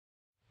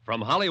From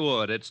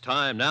Hollywood, it's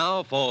time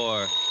now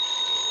for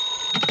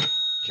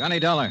Johnny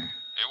Dollar.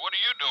 Hey, what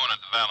are you doing at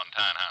the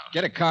Valentine house?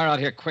 Get a car out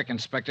here quick,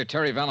 Inspector.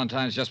 Terry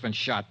Valentine's just been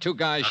shot. Two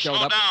guys showed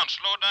Slow up down.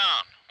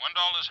 When did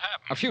all this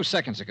happen? a few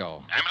seconds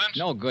ago. Ambulance?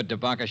 No good,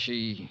 DeBaca.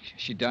 She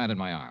died in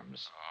my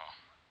arms. Oh.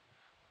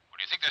 Well,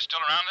 do you think they're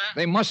still around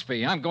there? They must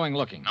be. I'm going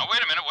looking. Now,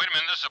 wait a minute.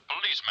 This is a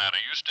police matter.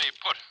 You stay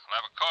put. I'll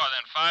have a car there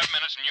in 5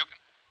 minutes, and you can...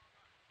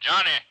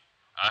 Johnny,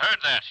 I heard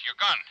that. Your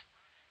gun.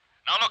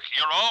 Now, look,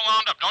 you're all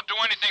wound up. Don't do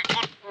anything.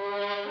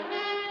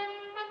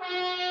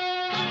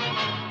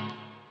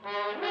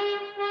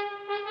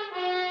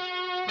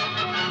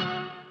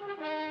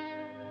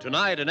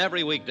 Tonight and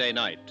every weekday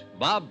night,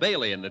 Bob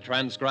Bailey in the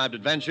transcribed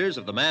adventures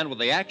of the man with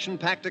the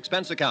action-packed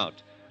expense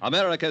account,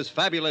 America's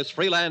fabulous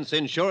freelance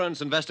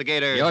insurance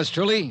investigator. Yours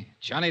truly,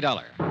 Johnny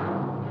Dollar.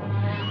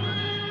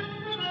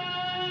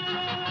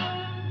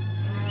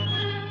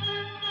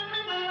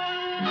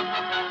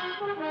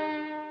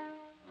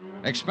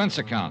 Expense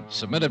account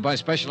submitted by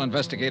Special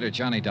Investigator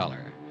Johnny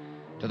Dollar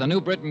to the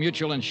New Britain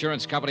Mutual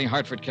Insurance Company,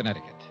 Hartford,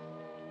 Connecticut.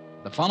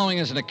 The following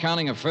is an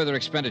accounting of further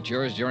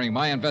expenditures during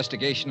my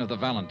investigation of the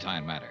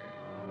Valentine matter.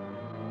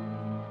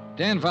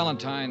 Dan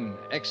Valentine,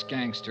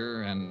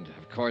 ex-gangster, and,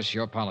 of course,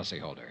 your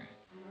policyholder.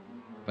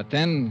 But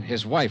then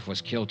his wife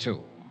was killed,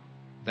 too.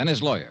 Then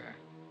his lawyer.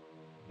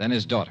 Then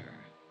his daughter.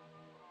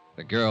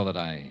 The girl that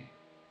I...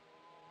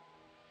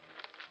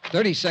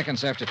 30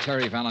 seconds after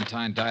Terry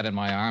Valentine died in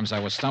my arms, I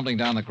was stumbling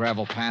down the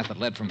gravel path that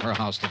led from her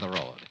house to the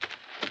road.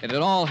 It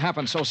had all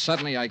happened so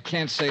suddenly, I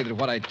can't say that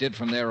what I did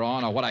from there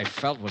on or what I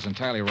felt was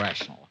entirely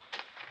rational.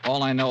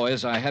 All I know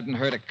is I hadn't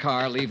heard a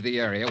car leave the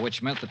area,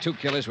 which meant the two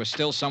killers were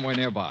still somewhere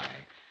nearby.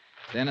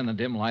 Then, in the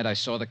dim light, I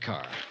saw the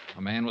car.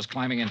 A man was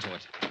climbing into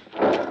it.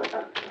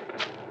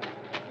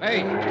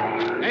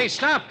 Hey,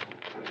 stop!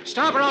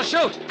 Stop or I'll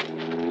shoot!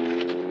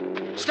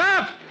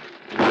 Stop!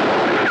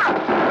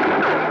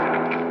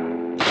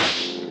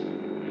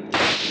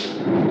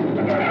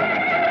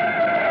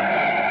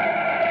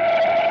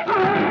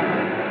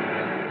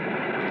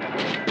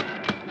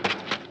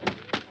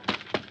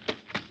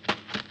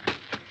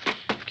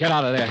 Get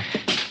out of there.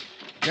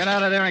 Get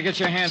out of there and get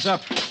your hands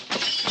up.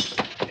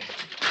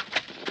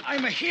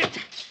 I'm a hit.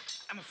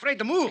 I'm afraid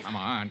to move. Come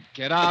on,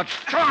 get out.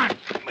 Come on.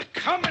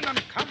 I'm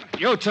coming.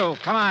 You two,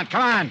 come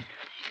on.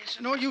 It's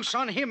no use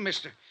on him,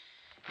 mister.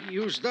 He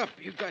used up.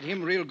 You got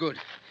him real good.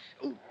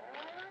 Ooh.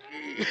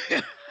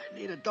 I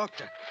need a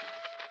doctor.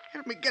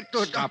 Help me get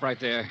to a Stop right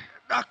there.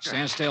 doctor.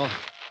 Stand still.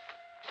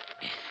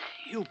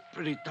 You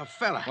pretty tough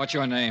fella. What's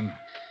your name?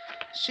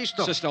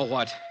 Sisto. Sisto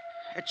what?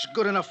 It's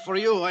good enough for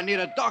you. I need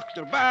a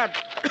doctor bad.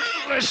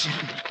 Listen.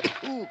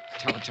 Ooh.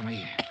 Tell it to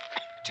me.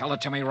 Tell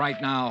it to me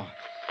right now.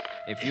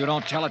 If you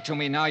don't tell it to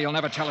me now, you'll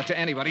never tell it to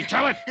anybody.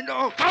 Tell it!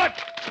 No. Tell it!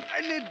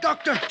 I need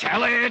doctor.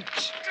 Tell it!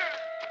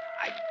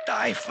 I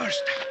die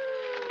first.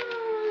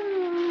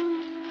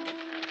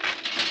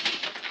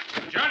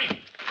 Johnny,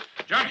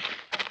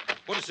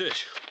 what is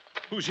this?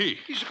 Who's he?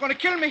 He's going to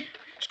kill me.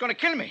 He's going to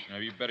kill me. Now,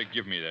 you better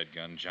give me that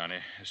gun, Johnny.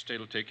 Estate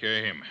will take care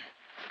of him.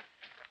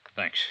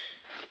 Thanks.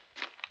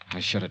 I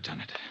should have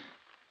done it.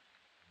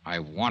 I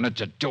wanted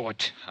to do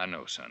it. I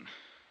know, son.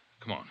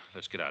 Come on,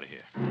 let's get out of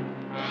here.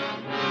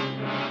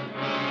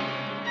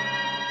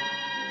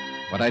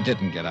 But I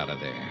didn't get out of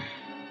there.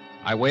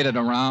 I waited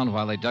around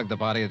while they dug the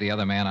body of the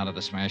other man out of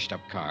the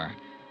smashed-up car,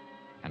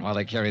 and while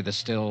they carried the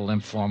still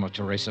limp form of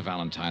Teresa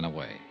Valentine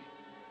away.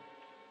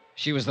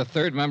 She was the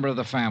third member of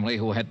the family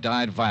who had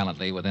died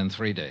violently within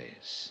 3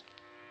 days.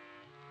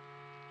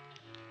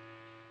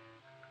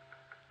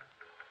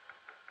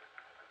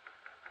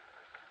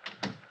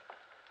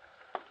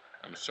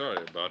 I'm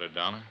sorry about it,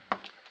 Donna.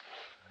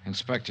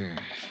 Inspector,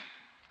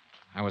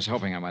 I was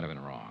hoping I might have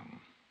been wrong,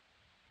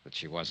 but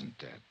she wasn't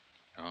dead.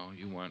 Oh,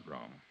 you weren't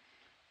wrong.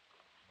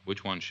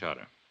 Which one shot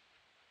her?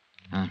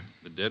 Huh?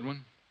 The dead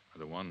one or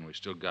the one we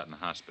still got in the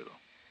hospital?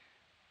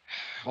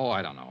 Oh,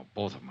 I don't know.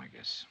 Both of them, I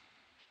guess.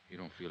 You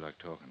don't feel like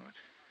talking to it.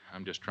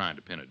 I'm just trying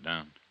to pin it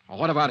down. Well,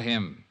 what about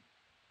him?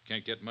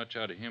 Can't get much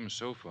out of him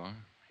so far.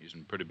 He's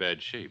in pretty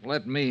bad shape.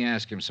 Let me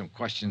ask him some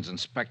questions,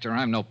 Inspector.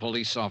 I'm no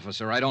police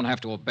officer. I don't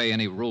have to obey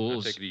any Now,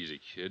 rules. take it easy,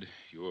 kid.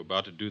 You were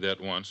about to do that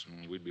once,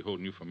 and we'd be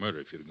holding you for murder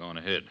if you'd have gone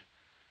ahead.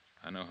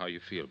 I know how you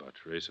feel about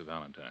Teresa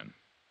Valentine.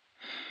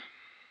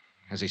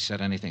 Has he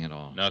said anything at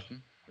all?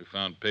 Nothing. We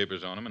found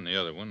papers on him and the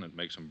other one that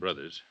makes them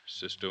brothers,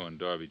 Sisto and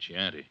Darby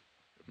Chianti,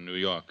 from New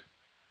York.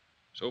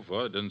 So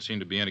far, there doesn't seem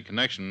to be any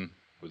connection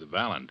with the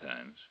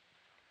Valentines.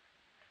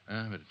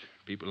 But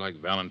people like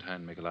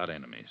Valentine make a lot of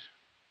enemies.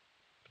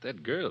 But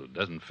that girl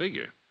doesn't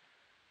figure.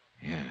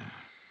 Yeah.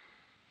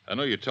 I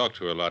know you talked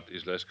to her a lot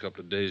these last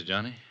couple of days,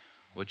 Johnny.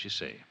 What'd you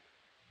say?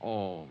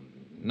 Oh,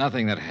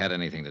 nothing that had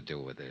anything to do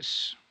with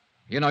this.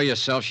 You know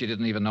yourself, she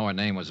didn't even know her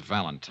name was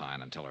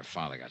Valentine until her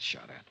father got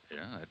shot at.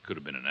 Yeah, that could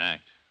have been an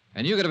act.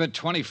 And you could have been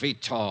 20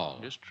 feet tall.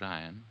 Just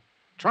trying.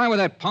 Try with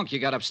that punk you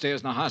got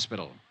upstairs in the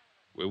hospital.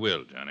 We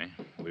will, Johnny.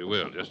 We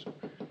will. Just...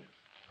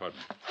 Pardon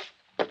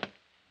me.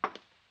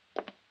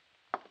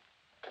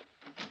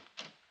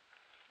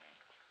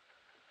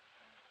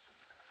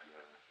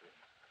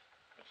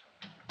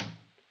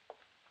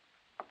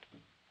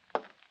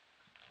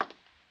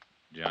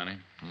 Johnny.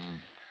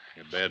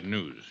 Got bad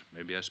news.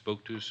 Maybe I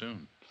spoke too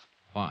soon.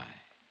 Why?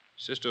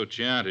 Sisto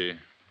Chianti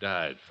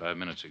died 5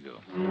 minutes ago.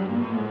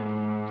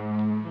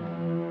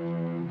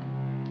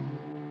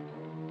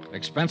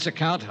 Expense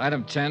account,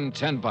 item 10,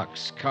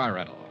 $10, car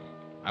rental.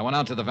 I went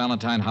out to the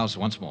Valentine house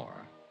once more.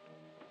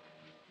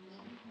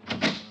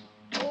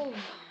 Oh,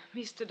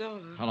 Mr.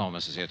 Dollar. Hello,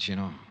 Mrs.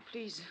 Giacchino.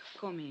 Please,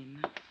 come in.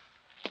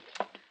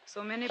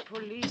 So many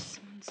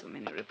policemen, so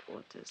many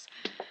reporters.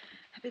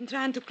 I've been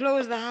trying to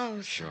close the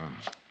house. Sure.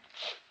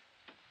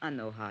 I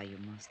know how you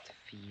must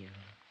feel.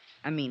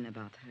 I mean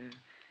about her.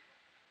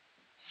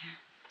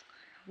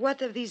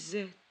 What of these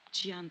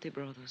Chianti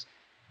brothers?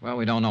 Well,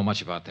 we don't know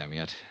much about them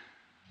yet.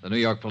 The New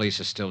York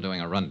police is still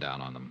doing a rundown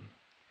on them.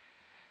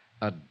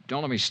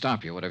 Don't let me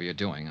stop you, whatever you're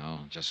doing.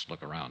 I'll just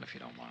look around if you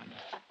don't mind.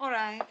 All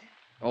right.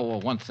 Oh,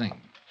 one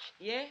thing.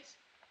 Yes?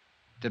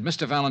 Did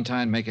Mr.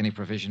 Valentine make any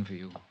provision for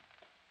you?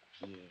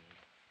 Yes.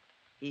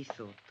 He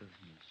thought of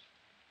me.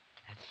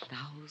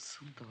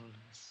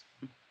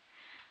 $1,000.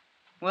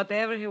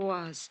 Whatever he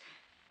was,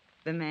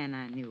 the man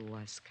I knew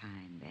was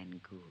kind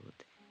and good.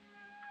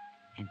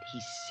 And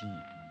his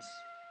sins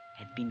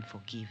had been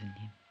forgiven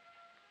him.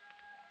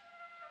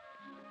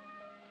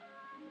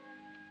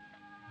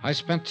 I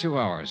spent 2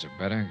 hours or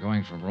better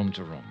going from room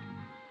to room,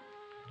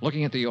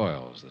 looking at the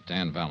oils that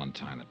Dan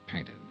Valentine had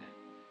painted.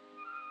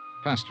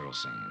 Pastoral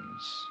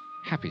scenes,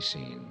 happy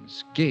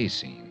scenes, gay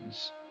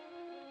scenes,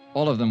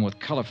 all of them with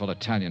colorful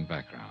Italian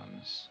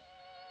backgrounds.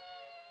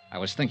 I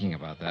was thinking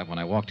about that when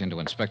I walked into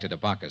Inspector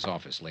DeBacca's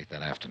office late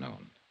that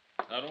afternoon.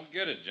 I don't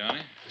get it,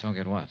 Johnny. Don't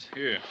get what?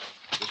 Here.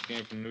 This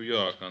came from New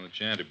York on the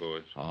Chianti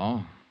boys.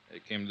 Oh? They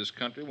came to this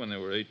country when they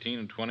were 18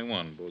 and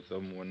 21. Both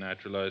of them were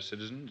naturalized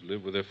citizens,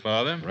 lived with their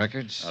father.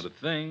 Records? Not a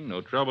thing.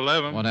 No trouble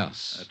ever. What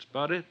else? That's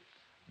about it.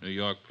 New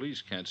York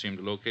police can't seem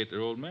to locate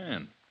their old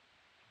man.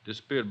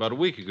 Disappeared about a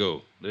week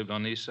ago. Lived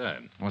on the east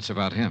side. What's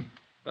about him?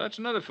 Well, that's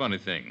another funny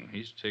thing.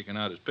 He's taken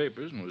out his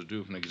papers and was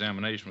due for an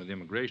examination with the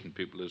immigration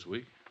people this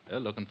week. They're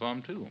looking for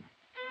him, too.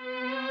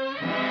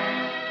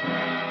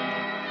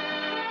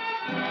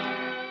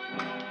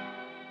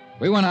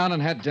 We went out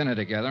and had dinner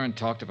together and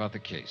talked about the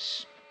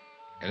case.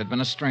 It had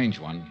been a strange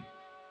one.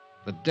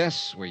 The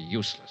deaths were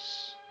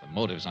useless, the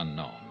motives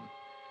unknown.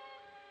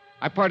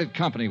 I parted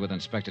company with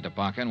Inspector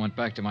DeBacca and went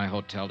back to my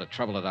hotel to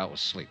trouble it out with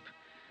sleep.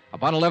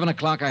 About 11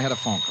 o'clock, I had a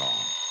phone call.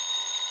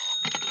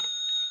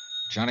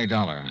 Johnny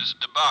Dollar. This is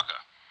DeBacca.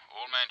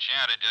 Old man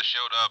Chianti just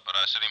showed up at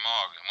our city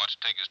morgue and wants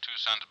to take his 2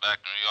 sons back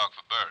to New York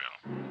for burial.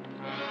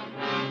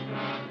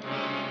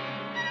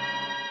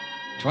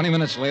 20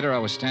 minutes later, I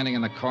was standing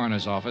in the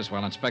coroner's office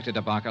while Inspector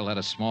DeBacca led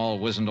a small,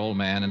 wizened old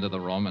man into the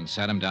room and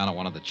sat him down on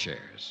one of the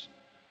chairs.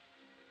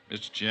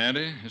 Mr.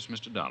 Chianti, it's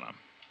Mr. Dollar.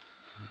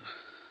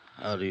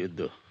 How do you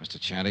do? Mr.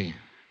 Chianti?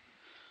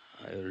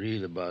 I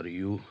read about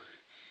you.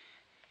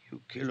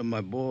 You killed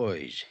my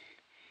boys.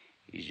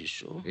 Is it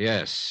so?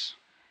 Yes.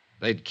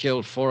 They'd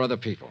killed 4 other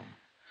people.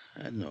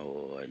 I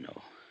know.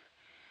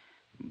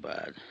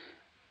 But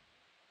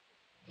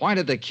Why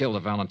did they kill the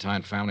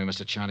Valentine family,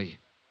 Mr. Chianti?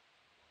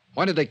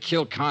 Why did they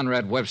kill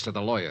Conrad Webster,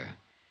 the lawyer?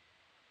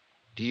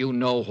 Do you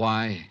know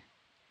why?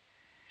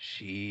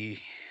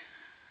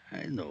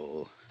 I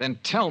know. Then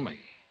tell me.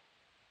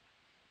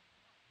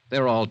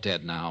 They're all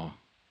dead now.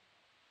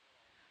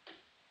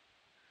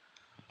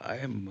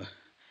 I'm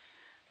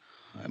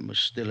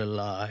still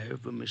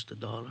alive, Mr.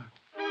 Dollar.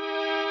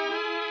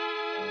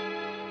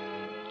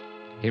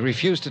 He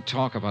refused to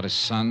talk about his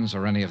sons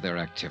or any of their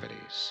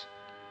activities.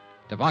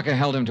 DeBacca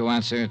held him to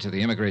answer to the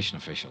immigration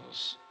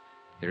officials.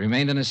 He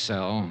remained in his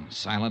cell,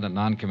 silent and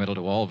noncommittal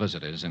to all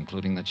visitors,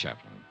 including the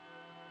chaplain.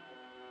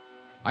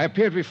 I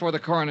appeared before the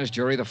coroner's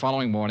jury the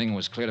following morning and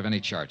was cleared of any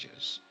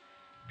charges.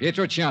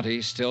 Pietro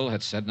Chianti still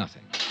had said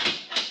nothing.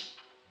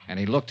 And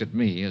he looked at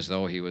me as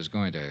though he was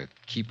going to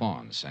keep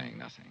on saying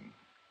nothing.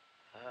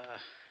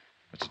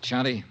 Mr.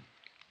 Chianti?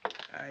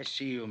 I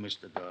see you,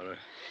 Mr. Dollar.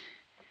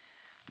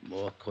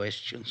 More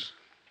questions?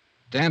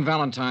 Dan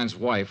Valentine's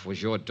wife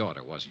was your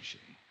daughter, wasn't she?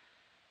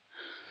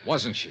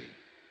 Wasn't she?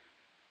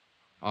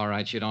 All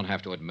right, you don't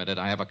have to admit it.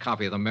 I have a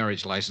copy of the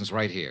marriage license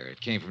right here.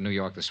 It came from New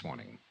York this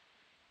morning.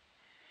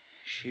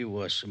 She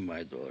was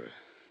my daughter.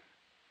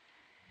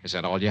 Is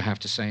that all you have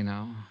to say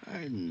now?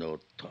 I no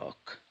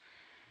talk.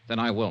 Then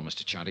I will,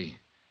 Mr. Chianti.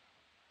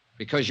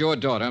 Because your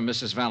daughter,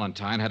 Mrs.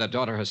 Valentine, had a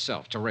daughter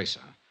herself,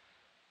 Teresa.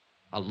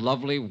 A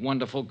lovely,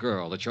 wonderful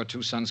girl that your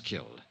 2 sons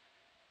killed.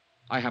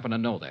 I happen to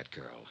know that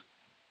girl.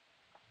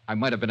 I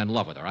might have been in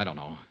love with her, I don't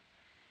know.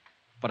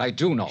 But I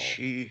do know.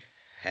 She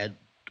had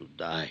to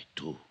die,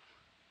 too.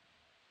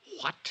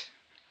 What?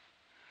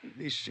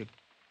 This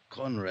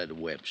Conrad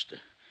Webster,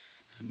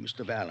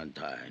 Mr.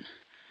 Valentine,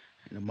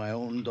 and my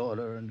own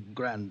daughter and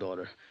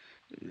granddaughter,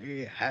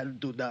 they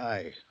had to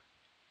die.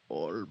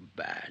 All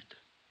bad.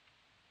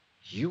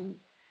 You?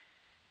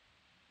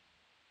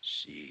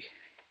 See,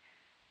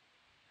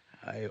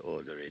 I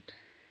order it.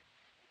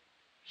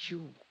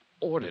 You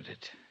ordered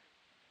it.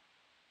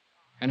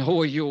 And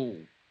who are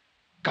you?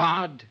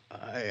 God?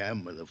 I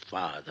am the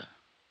father.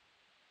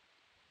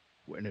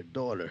 When a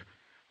daughter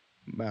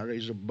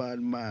Mary's a bad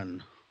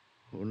man.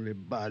 Only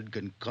bad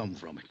can come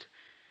from it.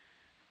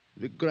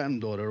 The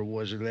granddaughter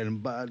was then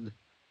bad.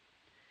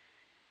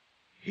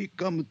 He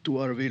come to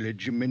our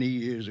village many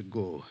years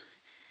ago.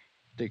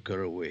 Take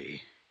her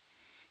away.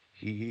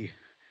 He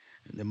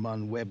and the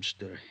man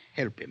Webster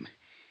help him.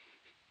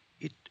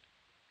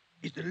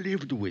 It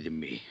lived with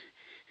me.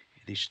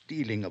 The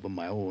stealing of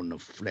my own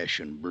flesh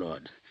and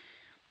blood.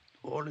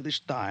 All this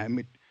time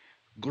it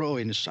grow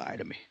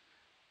inside of me.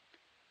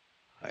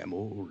 I am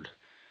old,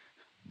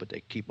 but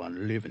I keep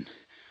on living.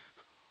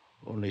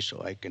 Only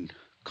so I can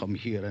come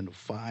here and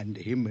find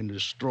him and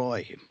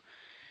destroy him.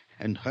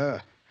 And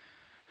her.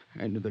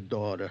 And the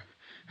daughter.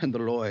 And the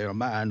lawyer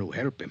man who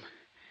helped him.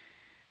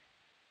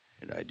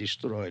 And I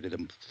destroyed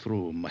them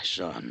through my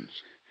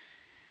sons.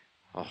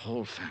 A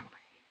whole family.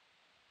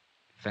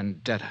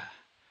 Vendetta.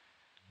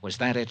 Was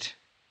that it?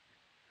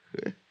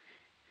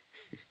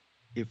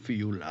 If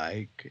you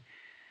like.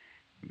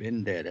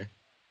 Vendetta.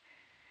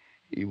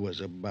 He was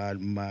a bad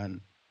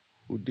man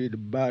who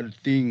did bad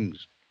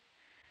things.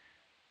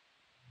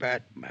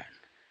 Batman.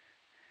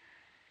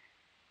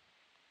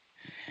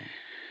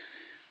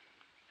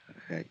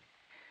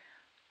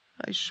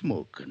 I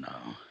smoke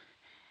now.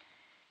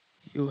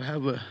 You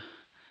have a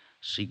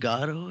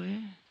cigarro, eh?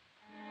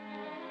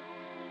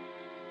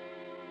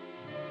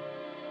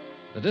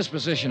 The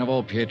disposition of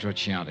old Pietro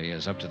Chianti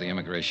is up to the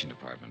immigration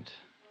department.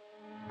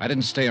 I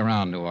didn't stay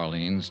around New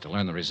Orleans to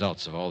learn the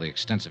results of all the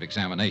extensive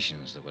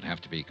examinations that would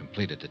have to be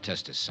completed to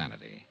test his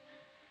sanity.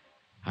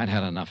 I'd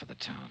had enough of the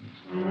town.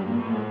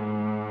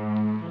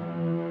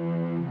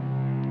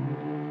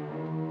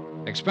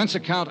 Expense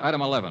account,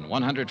 item 11,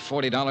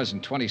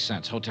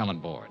 $140.20, hotel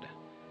and board.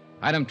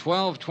 Item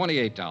 12,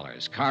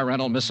 $28, car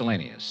rental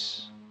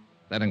miscellaneous.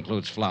 That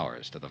includes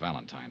flowers to the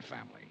Valentine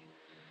family.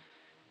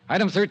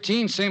 Item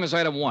 13, same as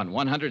item 1,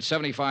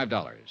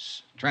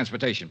 $175.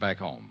 Transportation back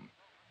home.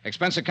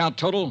 Expense account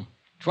total,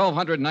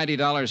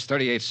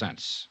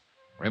 $1,290.38.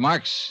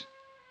 Remarks?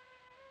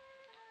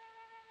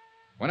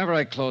 Whenever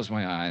I close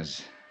my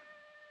eyes,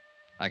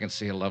 I can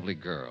see a lovely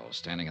girl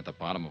standing at the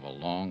bottom of a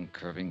long,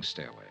 curving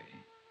stairway,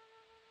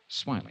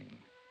 smiling,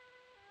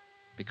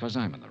 because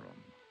I'm in the room.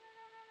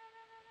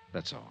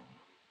 That's all.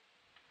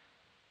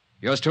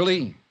 Yours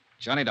truly,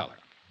 Johnny Dollar.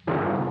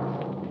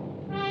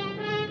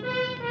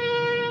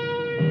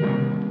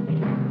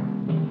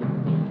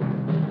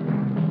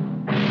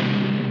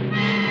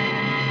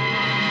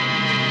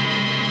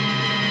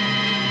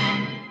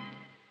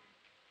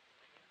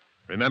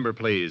 Remember,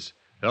 please,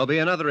 there'll be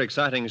another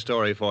exciting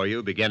story for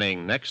you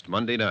beginning next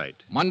Monday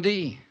night.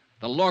 Monday,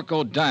 the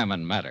Lorco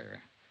Diamond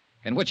Matter,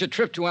 in which a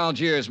trip to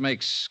Algiers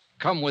makes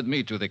Come With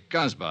Me to the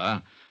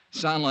Casbah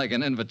sound like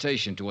an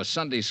invitation to a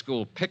Sunday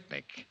school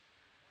picnic.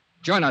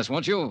 Join us,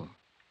 won't you?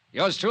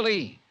 Yours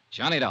truly,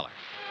 Johnny Dollar.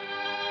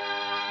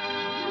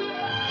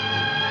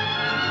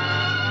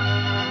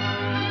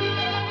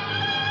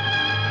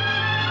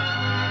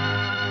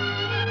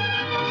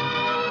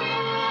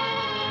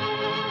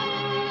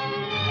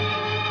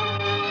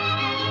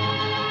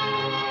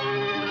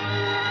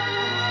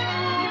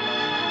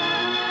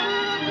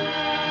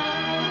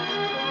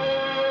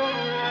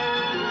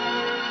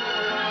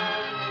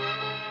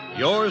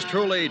 Yours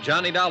truly,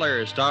 Johnny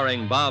Dollar,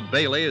 starring Bob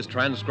Bailey, is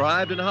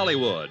transcribed in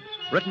Hollywood.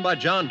 Written by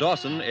John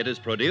Dawson, it is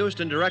produced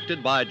and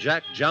directed by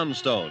Jack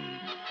Johnstone.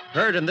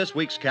 Heard in this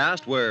week's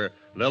cast were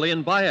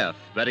Lillian Baeff,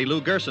 Betty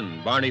Lou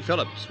Gerson, Barney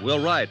Phillips,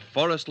 Will Wright,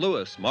 Forrest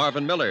Lewis,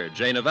 Marvin Miller,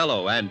 Jay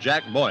Novello, and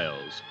Jack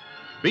Boyles.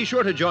 Be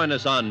sure to join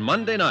us on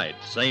Monday night,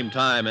 same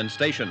time and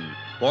station,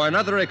 for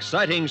another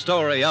exciting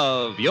story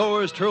of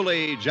Yours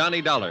truly,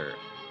 Johnny Dollar.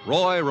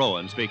 Roy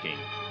Rowan speaking.